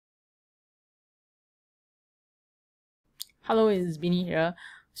Hello, it's Bini here.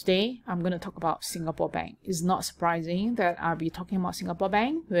 Today, I'm going to talk about Singapore Bank. It's not surprising that I'll be talking about Singapore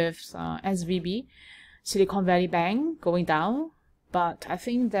Bank with SVB, Silicon Valley Bank going down. But I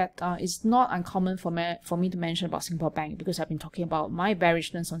think that it's not uncommon for me to mention about Singapore Bank because I've been talking about my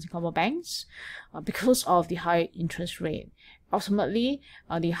bearishness on Singapore banks because of the high interest rate. Ultimately,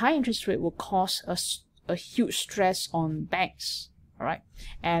 the high interest rate will cause a huge stress on banks. All right,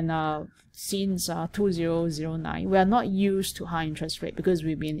 and since 2009, we are not used to high interest rate because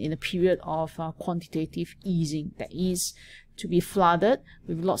we've been in a period of quantitative easing, that is to be flooded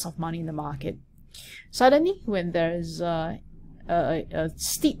with lots of money in the market. Suddenly, when there's a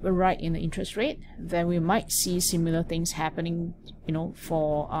steep rise in the interest rate, then we might see similar things happening,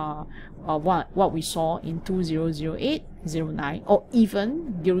 for what we saw in 2008, 09, or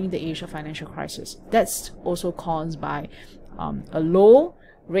even during the Asia financial crisis. That's also caused by a low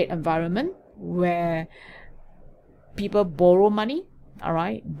rate environment where people borrow money,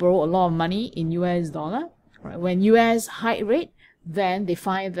 borrow a lot of money in US dollar. Right? When US high rate, then they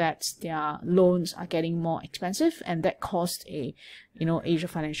find that their loans are getting more expensive, and that caused a Asia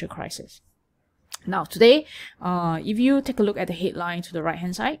financial crisis. Now today, if you take a look at the headline to the right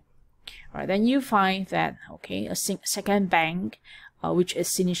hand side, right, then you find that a second bank, which is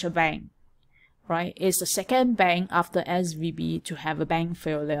Signature Bank, right, is the second bank after SVB to have a bank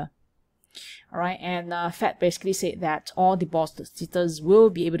failure. All right, and Fed basically said that all depositors will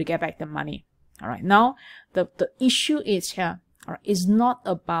be able to get back their money. All right, now the issue is here. All right, it's not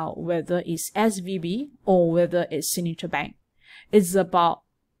about whether it's SVB or whether it's Signature Bank. It's about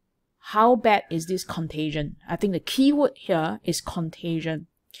how bad is this contagion. I think the key word here is contagion.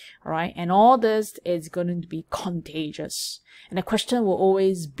 All right, and all this is going to be contagious. And the question will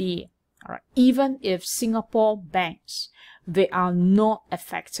always be, all right, even if Singapore banks, they are not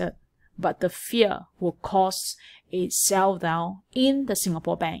affected, but the fear will cause a sell down in the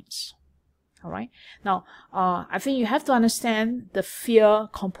Singapore banks. All right. Now, I think you have to understand the fear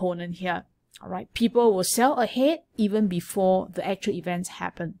component here. All right. People will sell ahead even before the actual events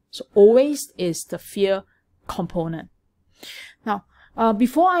happen. So always is the fear component. Now,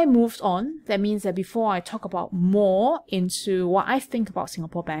 before I move on, that means that before I talk about more into what I think about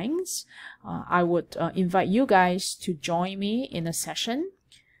Singapore banks, I would invite you guys to join me in a session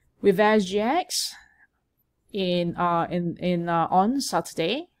with SGX on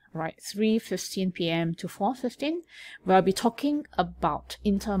Saturday, right, 3:15 p.m. to 4:15, where I'll be talking about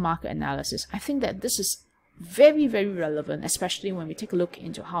intermarket analysis. I think that this is very, very relevant, especially when we take a look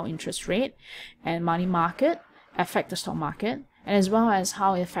into how interest rate and money market affect the stock market, and as well as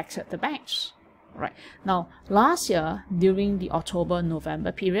how it affected the banks. Right. Now, last year, during the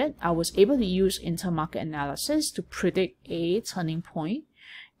October-November period, I was able to use intermarket analysis to predict a turning point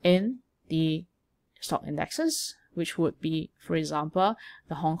in the stock indexes, which would be, for example,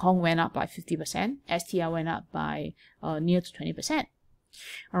 the Hong Kong went up by 50%, STI went up by near to 20%.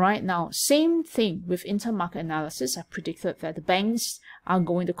 All right, now, same thing with intermarket analysis. I predicted that the banks are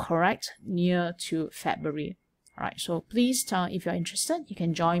going to correct near to February. All right, so please, if you're interested, you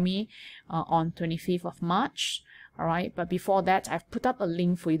can join me on 25th of March. All right, but before that, I've put up a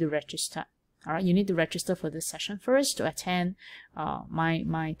link for you to register. All right, you need to register for this session first to attend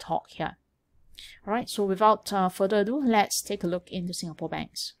my talk here. All right, so without further ado, let's take a look into Singapore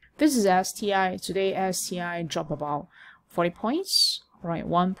banks. This is STI. Today, STI dropped about 40 points, right,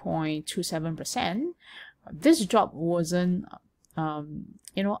 1.27%. This drop wasn't,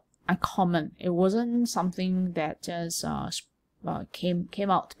 uncommon. It wasn't something that just came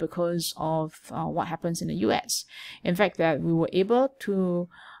out because of what happens in the US. In fact, that we were able to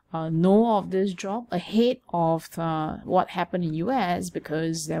know of this drop ahead of what happened in US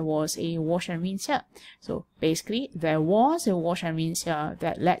because there was a wash and rinse here. So basically, there was a wash and rinse here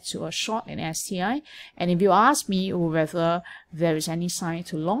that led to a short in STI. And if you ask me whether there is any sign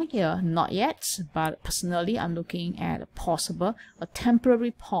to long here, not yet. But personally, I'm looking at a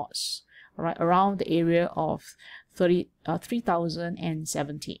temporary pause, right, around the area of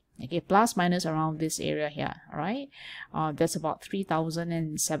 3,070. Okay, plus minus around this area here. All right, that's about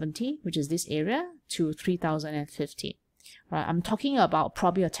 3,070, which is this area, to 3,050. Right, I'm talking about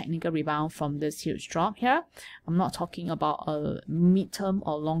probably a technical rebound from this huge drop here. I'm not talking about a mid-term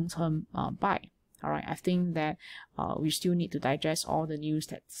or long-term buy. All right, I think that we still need to digest all the news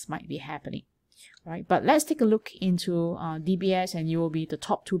that might be happening. Right, but let's take a look into DBS and UOB, the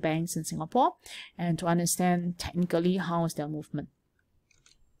top two banks in Singapore, and to understand technically how is their movement.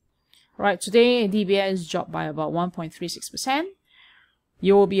 Right, today DBS dropped by about 1.36%,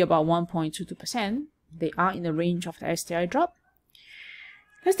 UOB about 1.22%. They are in the range of the STI drop.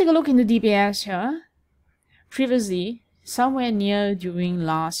 Let's take a look into DBS here. Previously, somewhere near during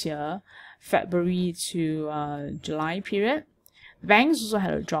last year, February to July period, banks also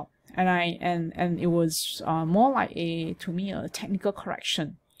had a drop, and it was more like to me a technical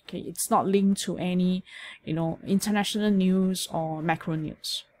correction. Okay, it's not linked to any international news or macro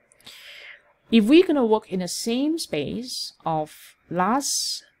news. If we're gonna work in the same space of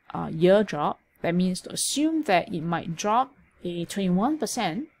last year drop, that means to assume that it might drop a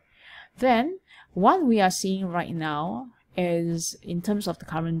 21%, then what we are seeing right now is, in terms of the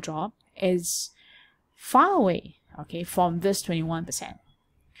current drop, is far away, okay, from this 21%.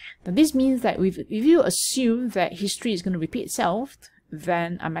 Now this means that if you assume that history is going to repeat itself,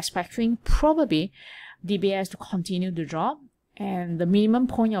 then I'm expecting probably DBS to continue to drop, and the minimum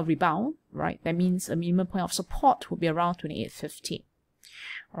point of rebound, right, that means a minimum point of support will be around 28.50.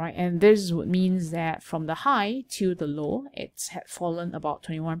 Right, and this means that from the high to the low, it had fallen about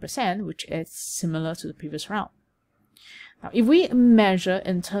 21%, which is similar to the previous round. Now, if we measure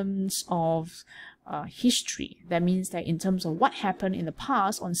in terms of history, that means that in terms of what happened in the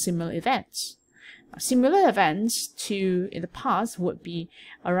past on similar events. Similar events to in the past would be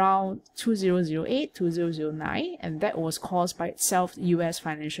around 2008, 2009, and that was caused by itself the US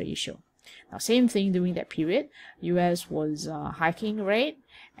financial issue. Now, same thing during that period, US was hiking rate,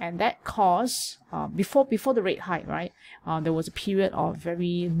 and that caused before the rate hike, right? There was a period of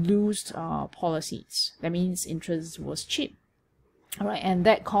very loose policies. That means interest was cheap, all right, and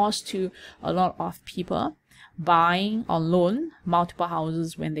that caused to a lot of people buying on loan multiple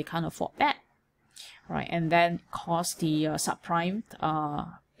houses when they can't afford that, right? And then caused the subprime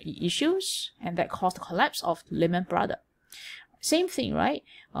issues, and that caused the collapse of Lehman Brothers. Same thing, right?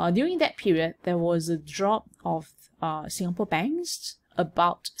 During that period, there was a drop of Singapore banks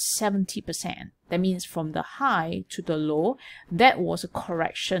about 70%. That means from the high to the low, that was a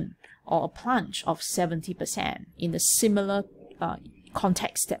correction or a plunge of 70% in the similar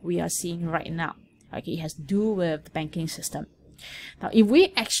context that we are seeing right now. Okay, it has to do with the banking system. Now, if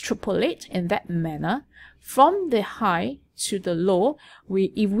we extrapolate in that manner, from the high to the low,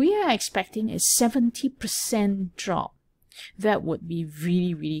 if we are expecting a 70% drop, that would be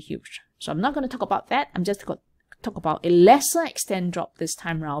really, really huge. So I'm not going to talk about that. I'm just going to talk about a lesser extent drop this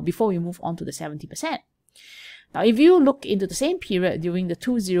time around before we move on to the 70%. Now, if you look into the same period during the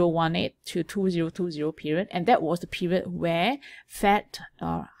 2018 to 2020 period, and that was the period where Fed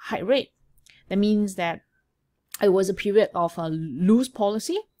hike rate. That means that it was a period of a loose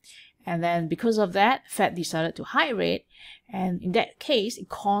policy, and then because of that, Fed decided to hike rate, and in that case, it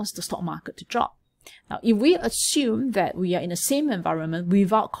caused the stock market to drop. Now, if we assume that we are in the same environment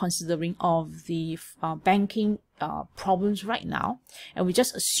without considering of the banking problems right now, and we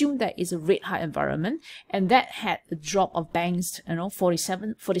just assume that it's a rate high environment, and that had a drop of banks,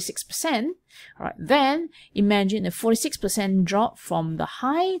 46%, all right, then imagine a 46% drop from the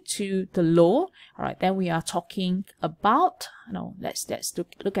high to the low, all right, then we are talking about, let's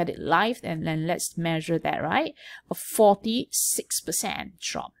look at it live, and then let's measure that, right, a 46%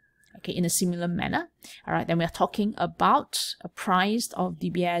 drop. Okay, in a similar manner. All right, then we are talking about a price of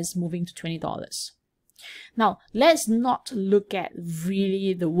DBS moving to $20. Now, let's not look at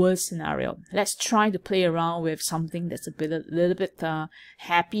really the worst scenario. Let's try to play around with something that's a little bit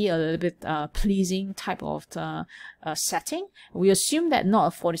happy, a little bit pleasing type of setting. We assume that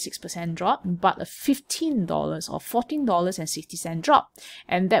not a 46% drop, but a $15 or $14.60 drop.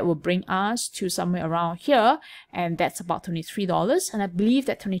 And that will bring us to somewhere around here, and that's about $23. And I believe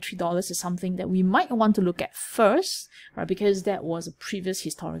that $23 is something that we might want to look at first, right? Because that was a previous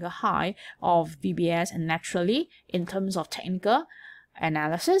historical high of VBS, and naturally, in terms of technical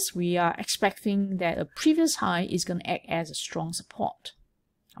analysis, we are expecting that a previous high is going to act as a strong support.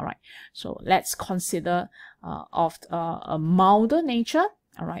 All right, so let's consider of a milder nature.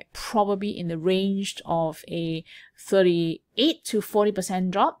 All right, probably in the range of a 38 to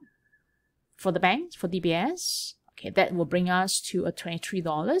 40% drop for the banks, for DBS. Okay, that will bring us to a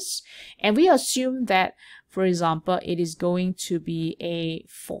 $23. And we assume that, for example, it is going to be a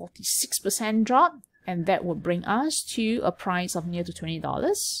 46% drop, and that will bring us to a price of near to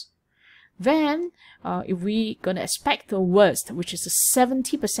 $20. Then, if we're going to expect the worst, which is a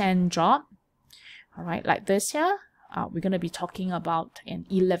 70% drop, all right, like this here, we're going to be talking about an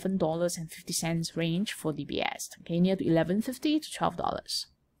 $11.50 range for DBS, okay, near to $11.50 to $12.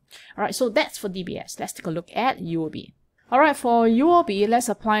 All right, so that's for DBS. Let's take a look at UOB. All right, for UOB, let's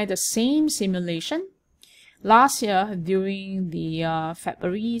apply the same simulation. Last year, during the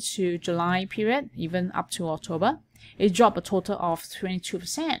February to July period, even up to October, it dropped a total of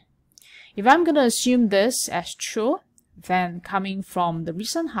 22%. If I'm going to assume this as true, then coming from the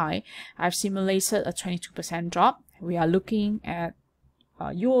recent high, I've simulated a 22% drop, we are looking at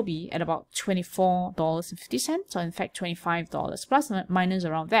UOB at about $24.50, or in fact $25 plus or minus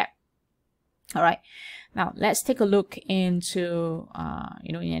around that. All right, now let's take a look into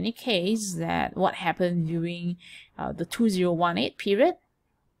in any case, that what happened during the 2018 period,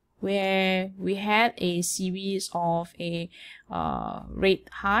 where we had a series of a rate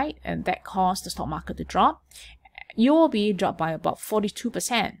hike, and that caused the stock market to drop. UOB dropped by about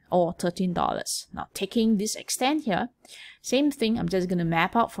 42%, or $13. Now, taking this extent here, same thing, I'm just going to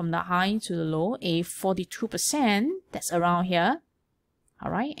map out from the high to the low, a 42%, that's around here.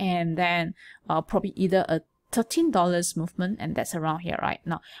 All right, and then probably either a $13 movement, and that's around here. Right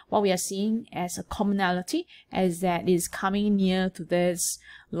now, what we are seeing as a commonality is that is coming near to this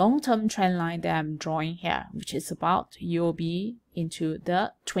long-term trend line that I'm drawing here, which is about UOB into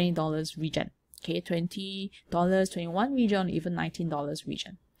the $20 region. Okay, $20, $21 region, even $19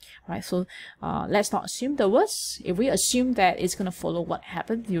 region. Right, so let's not assume the worst. If we assume that it's going to follow what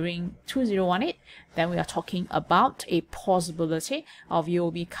happened during 2018, then we are talking about a possibility of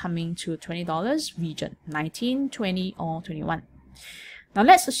UOB coming to $20 region, 19, 20, or 21. Now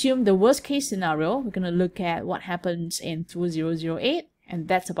let's assume the worst case scenario. We're going to look at what happens in 2008, and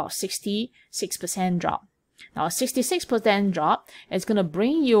that's about 66% drop. Now, a 66% drop is going to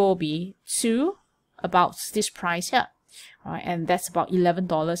bring UOB to about this price here. All right, and that's about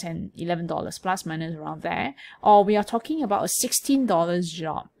 $11 and $11 plus minus around there. Or we are talking about a $16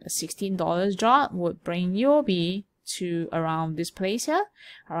 drop. A $16 drop would bring UOB to around this place here.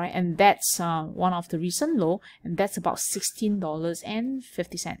 All right, and that's one of the recent low, and that's about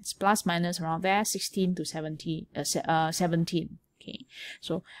 $16.50 plus minus around there, 16 to 17. Okay,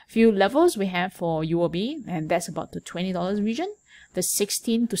 so few levels we have for UOB, and that's about the $20 region, the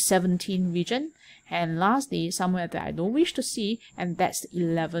 16 to 17 region, and lastly, somewhere that I don't wish to see, and that's the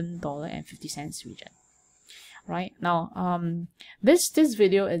 $11.50 region. Right now, this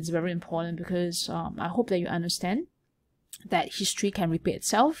video is very important because I hope that you understand that history can repeat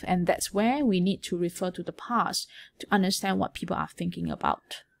itself, and that's where we need to refer to the past to understand what people are thinking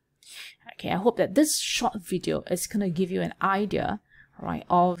about. Okay, I hope that this short video is going to give you an idea, right,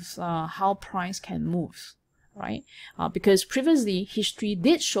 of how price can move, right? Because previously history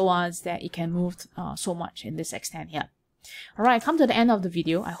did show us that it can move so much in this extent here. All right, come to the end of the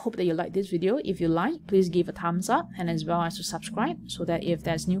video. I hope that you like this video. If you like, please give a thumbs up, and as well as to subscribe, so that if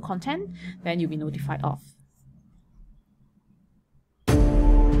there's new content, then you'll be notified of.